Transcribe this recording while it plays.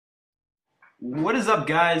What is up,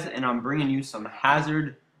 guys? And I'm bringing you some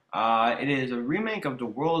Hazard. It is a remake of the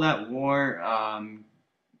World at War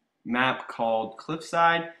map called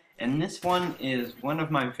Cliffside, and this one is one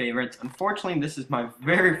of my favorites. Unfortunately, this is my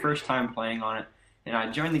very first time playing on it, and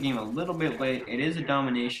I joined the game a little bit late. It is a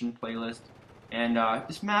domination playlist, and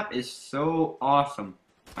this map is so awesome.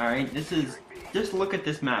 Alright, just look at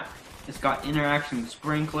this map. It's got interaction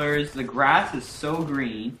sprinklers, the grass is so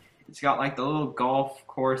green. It's got like the little golf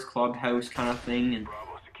course clubhouse kind of thing, and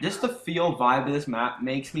just the feel vibe of this map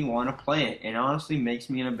makes me want to play it, and honestly makes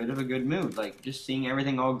me in a bit of a good mood. Like just seeing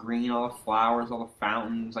everything all green, all the flowers, all the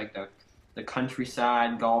fountains, like the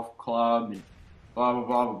countryside golf club, and blah blah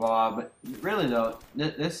blah blah blah. But really though,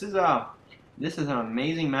 this is an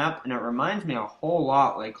amazing map, and it reminds me a whole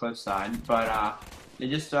lot like Cliffside, but they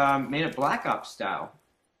just made it Black Ops style.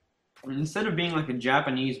 And instead of being like a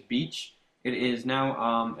Japanese beach, it is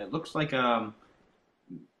now, it looks like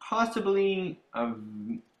possibly a,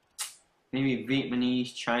 maybe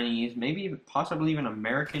Vietnamese, Chinese, maybe possibly even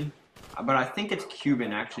American, but I think it's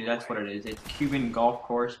Cuban actually, that's what it is. It's Cuban golf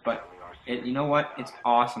course, but you know what? It's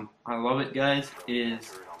awesome. I love it, guys. It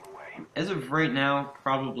is, as of right now,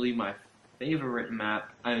 probably my favorite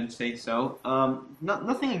map, I would say so.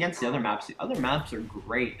 Nothing against the other maps. The other maps are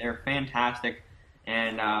great. They're fantastic,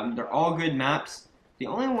 and they're all good maps. The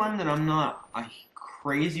only one that I'm not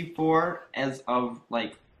crazy for, as of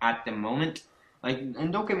like at the moment, like,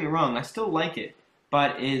 and don't get me wrong, I still like it,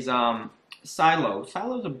 but is Silo.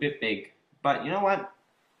 Silo's a bit big, but you know what?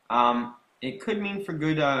 It could mean for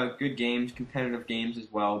good games, competitive games as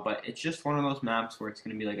well. But it's just one of those maps where it's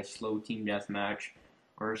going to be like a slow team deathmatch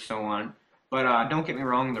or so on. But don't get me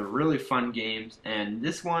wrong, they're really fun games, and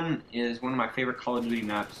this one is one of my favorite Call of Duty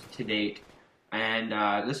maps to date. And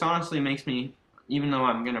this honestly makes me, even though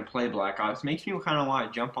I'm going to play Black Ops, makes me kind of want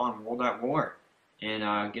to jump on World at War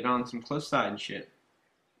and get on some Cliffside shit.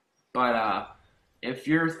 But if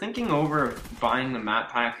you're thinking over buying the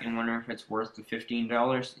map pack and wondering if it's worth the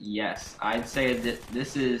 $15, yes. I'd say that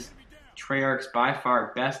this is Treyarch's by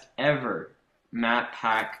far best ever map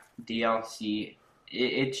pack DLC.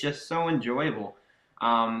 It's just so enjoyable.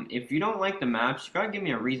 If you don't like the maps, you gotta give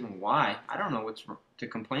me a reason why. I don't know what's to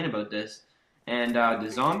complain about this. And the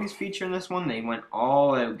zombies feature in this one, they went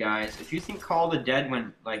all out, guys. If you think Call of the Dead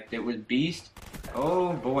went like it was Beast,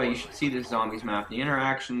 oh boy, you should see this zombies map. The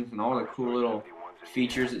interactions and all the cool little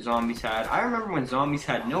features that zombies had. I remember when zombies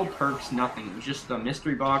had no perks, nothing. It was just the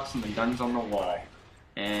mystery box and the guns on the wall,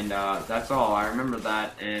 and that's all. I remember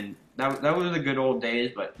that, and that was the good old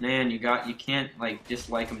days. But man, you can't like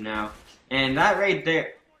dislike them now. And that right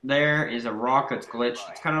there is a rock that's glitched.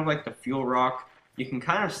 It's kind of like the fuel rock. You can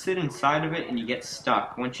kind of sit inside of it and you get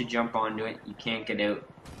stuck. Once you jump onto it, you can't get out.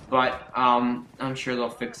 But I'm sure they'll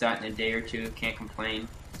fix that in a day or two. Can't complain.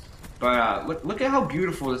 But look at how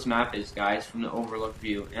beautiful this map is, guys, from the overlook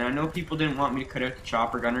view. And I know people didn't want me to cut out the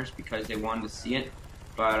chopper gunners because they wanted to see it,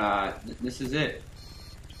 but this is it.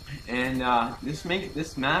 And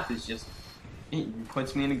this map is just, it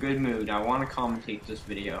puts me in a good mood. I want to commentate this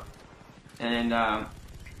video. And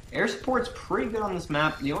air support's pretty good on this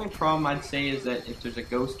map. The only problem I'd say is that if there's a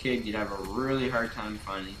ghost kid, you'd have a really hard time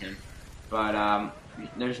finding him. But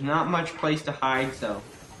there's not much place to hide, so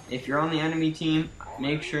if you're on the enemy team,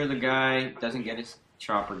 make sure the guy doesn't get his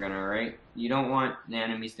chopper gunner, right? You don't want the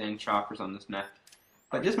enemies getting choppers on this map.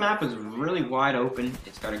 But this map is really wide open.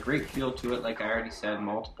 It's got a great feel to it, like I already said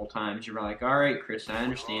multiple times. You're like, alright, Chris, I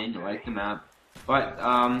understand, you like the map. But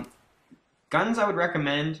guns I would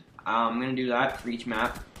recommend, I'm going to do that for each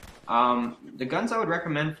map. The guns I would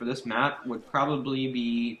recommend for this map would probably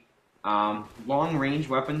be long-range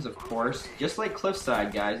weapons, of course. Just like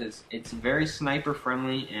Cliffside, guys, it's very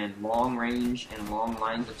sniper-friendly and long-range and long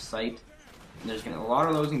lines of sight. And there's gonna be a lot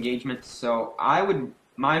of those engagements. So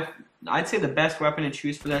I'd say the best weapon to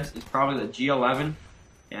choose for this is probably the G11.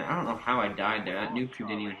 And I don't know how I died there. That noob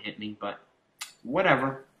didn't even hit me, but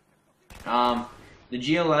whatever. The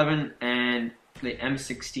G11 and the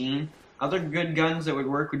M16. Other good guns that would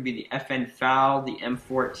work would be the FN FAL, the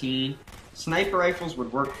M14. Sniper rifles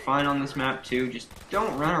would work fine on this map too. Just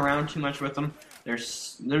don't run around too much with them.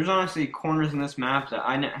 There's honestly corners in this map that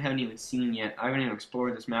I haven't even seen yet. I haven't even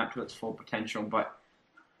explored this map to its full potential. But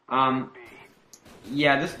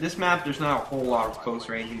yeah, this map, there's not a whole lot of close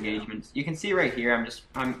range engagements. You can see right here.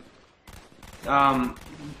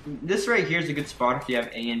 This right here is a good spot if you have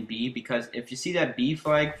A and B, because if you see that B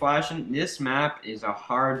flag flashing, this map is a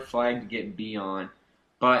hard flag to get B on.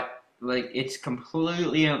 But like, it's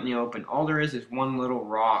completely out in the open. All there is one little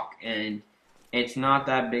rock, and it's not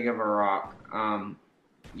that big of a rock.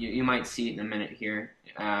 You might see it in a minute here.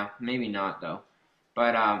 Maybe not though.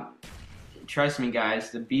 But trust me,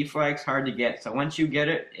 guys, the B flag's hard to get. So once you get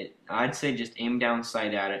it, I'd say just aim down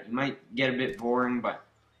sight at it. You might get a bit boring, but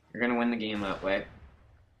you're gonna win the game that way.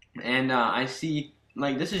 And I see,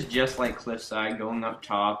 like, this is just like Cliffside, going up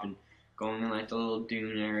top and going in like the little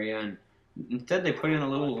dune area, and instead they put in a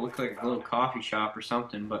little, look like a little coffee shop or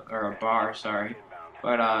something, or a bar, sorry.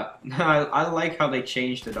 But I like how they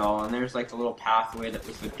changed it all, and there's like the little pathway that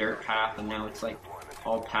was the dirt path, and now it's like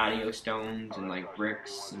all patio stones and like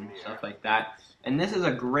bricks and stuff like that. And this is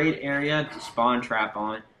a great area to spawn trap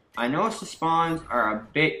on. I know the spawns are a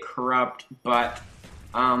bit corrupt, but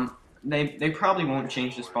they probably won't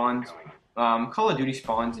change the spawns. Call of Duty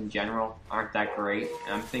spawns in general aren't that great,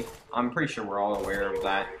 and I'm pretty sure we're all aware of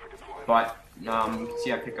that. But you can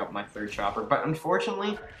see I pick up my third chopper. But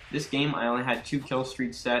unfortunately, this game I only had 2 kill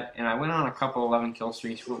streaks set, and I went on a couple 11 kill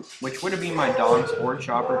streaks, which would have been my dogs or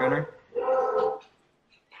chopper gunner.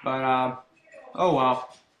 But oh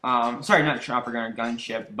well. Sorry, not chopper gunner,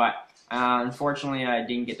 gunship. But unfortunately, I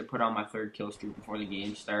didn't get to put on my 3rd kill streak before the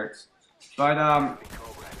game starts. But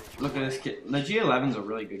look at this kid. The G11's a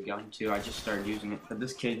really good gun too. I just started using it, but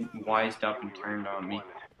this kid wised up and turned on me.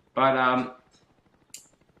 But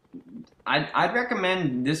I'd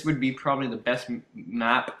recommend this would be probably the best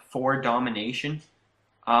map for domination.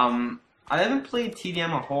 I haven't played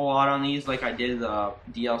TDM a whole lot on these like I did the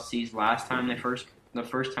DLCs last time the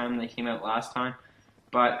first time they came out last time.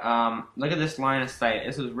 But look at this line of sight.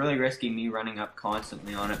 This was really risky, me running up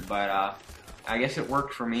constantly on it, but I guess it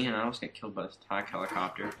worked for me, and I almost got killed by this attack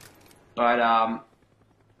helicopter. But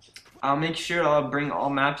I'll make sure I'll bring all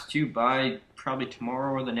maps to you by probably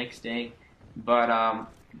tomorrow or the next day. But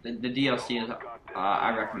the DLC is,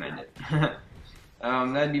 I recommend it.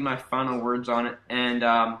 That'd be my final words on it. And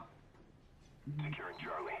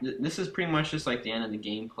this is pretty much just like the end of the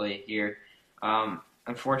gameplay here.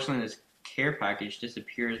 Unfortunately, this care package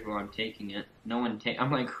disappears while I'm taking it.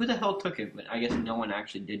 I'm like, who the hell took it? But I guess no one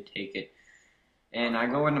actually did take it. And I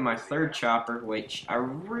go into my 3rd chopper, which I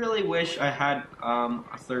really wish I had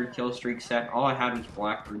a 3rd kill streak set. All I had was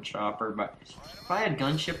Blackbird chopper, but if I had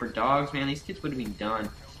gunship or dogs, man, these kids would have been done.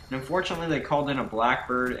 And unfortunately, they called in a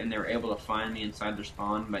Blackbird, and they were able to find me inside their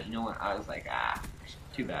spawn. But you know what? I was like,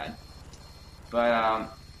 too bad. But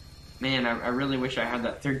man, I really wish I had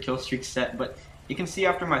that 3rd kill streak set. But you can see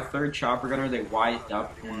after my 3rd chopper gunner, they wised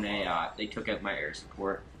up and they took out my air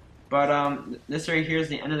support. But this right here is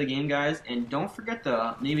the end of the game, guys. And don't forget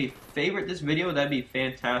to maybe favorite this video. That'd be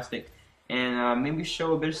fantastic. And maybe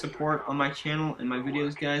show a bit of support on my channel and my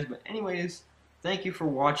videos, guys. But anyways, thank you for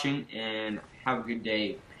watching, and have a good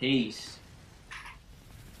day. Peace.